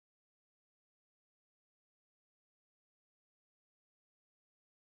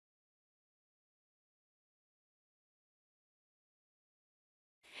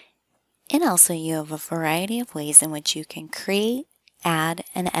In Elsa, you have a variety of ways in which you can create, add,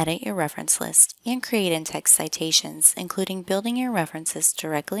 and edit your reference list, and create in-text citations, including building your references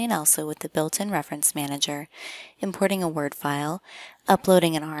directly in Elsa with the built-in reference manager, importing a Word file,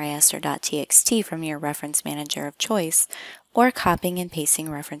 uploading an RIS or .txt from your reference manager of choice, or copying and pasting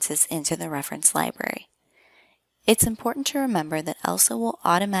references into the reference library. It's important to remember that Elsa will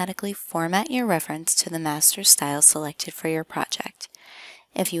automatically format your reference to the master style selected for your project.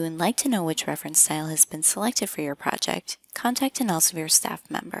 If you would like to know which reference style has been selected for your project, contact an Elsevier staff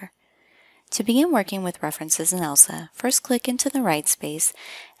member. To begin working with references in Elsa, first click into the right space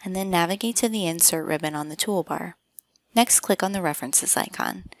and then navigate to the Insert ribbon on the toolbar. Next, click on the References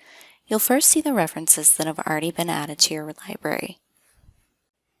icon. You'll first see the references that have already been added to your library.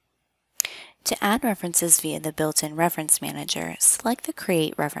 To add references via the built-in Reference Manager, select the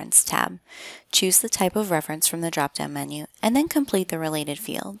Create Reference tab, choose the type of reference from the drop-down menu, and then complete the related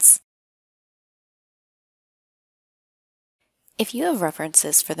fields. If you have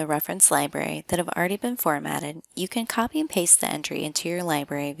references for the reference library that have already been formatted, you can copy and paste the entry into your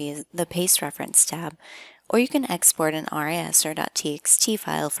library via the Paste Reference tab, or you can export an RIS or .txt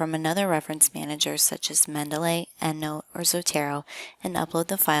file from another reference manager such as Mendeley, EndNote, or Zotero and upload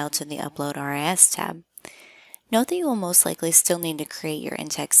the file to the Upload RIS tab. Note that you will most likely still need to create your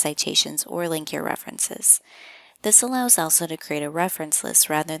in-text citations or link your references. This allows Elsa to create a reference list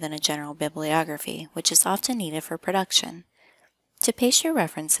rather than a general bibliography, which is often needed for production. To paste your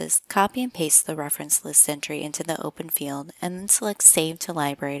references, copy and paste the reference list entry into the open field and then select Save to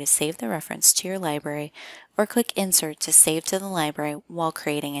Library to save the reference to your library, or click Insert to save to the library while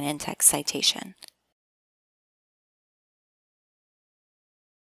creating an in-text citation.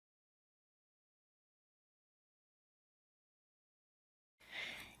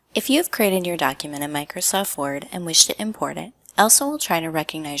 If you have created your document in Microsoft Word and wish to import it, Elsa will try to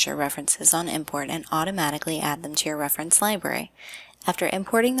recognize your references on import and automatically add them to your reference library. After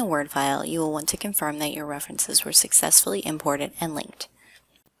importing the Word file, you will want to confirm that your references were successfully imported and linked.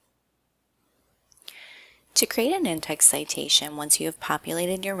 To create an in-text citation once you have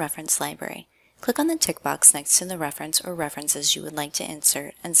populated your reference library, click on the tick box next to the reference or references you would like to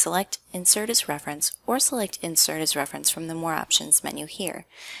insert and select Insert as Reference or select Insert as Reference from the More Options menu here.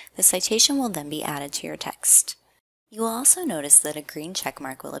 The citation will then be added to your text. You will also notice that a green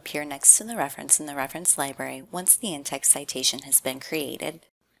checkmark will appear next to the reference in the reference library once the in-text citation has been created.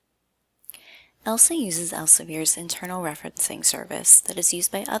 Elsa uses Elsevier's internal referencing service that is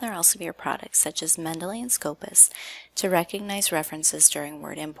used by other Elsevier products such as Mendeley and Scopus to recognize references during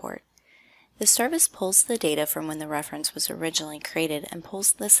word import. The service pulls the data from when the reference was originally created and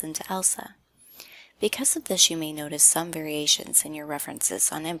pulls this into Elsa. Because of this, you may notice some variations in your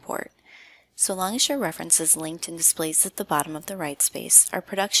references on import. So long as your reference is linked and displays at the bottom of the right space, our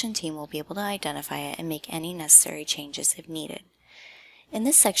production team will be able to identify it and make any necessary changes if needed. In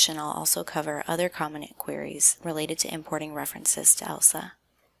this section, I'll also cover other common queries related to importing references to Elsa.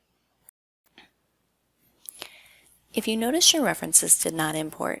 If you notice your references did not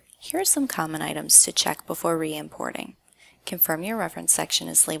import, here are some common items to check before re-importing. Confirm your reference section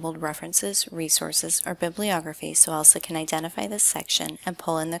is labeled References, Resources, or Bibliography so Elsa can identify this section and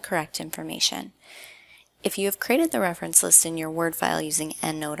pull in the correct information. If you have created the reference list in your Word file using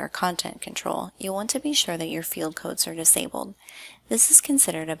EndNote or Content Control, you'll want to be sure that your field codes are disabled. This is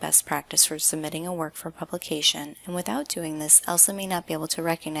considered a best practice for submitting a work for publication, and without doing this, Elsa may not be able to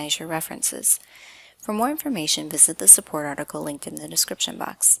recognize your references. For more information, visit the support article linked in the description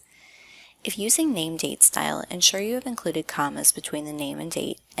box. If using name-date style, ensure you have included commas between the name and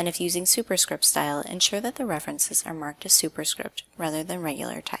date, and if using superscript style, ensure that the references are marked as superscript rather than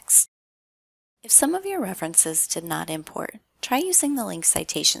regular text. If some of your references did not import, try using the Link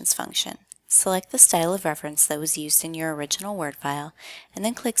Citations function. Select the style of reference that was used in your original Word file, and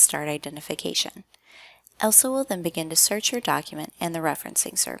then click Start Identification. Elsa will then begin to search your document and the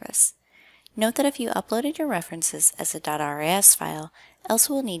referencing service. Note that if you uploaded your references as a .ris file,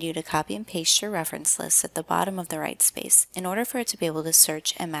 Elsa will need you to copy and paste your reference list at the bottom of the right space in order for it to be able to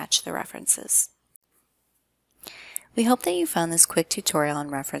search and match the references. We hope that you found this quick tutorial on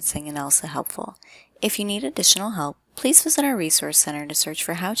referencing in Elsa helpful. If you need additional help, please visit our Resource Center to search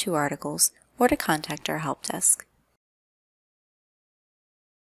for how-to articles or to contact our help desk.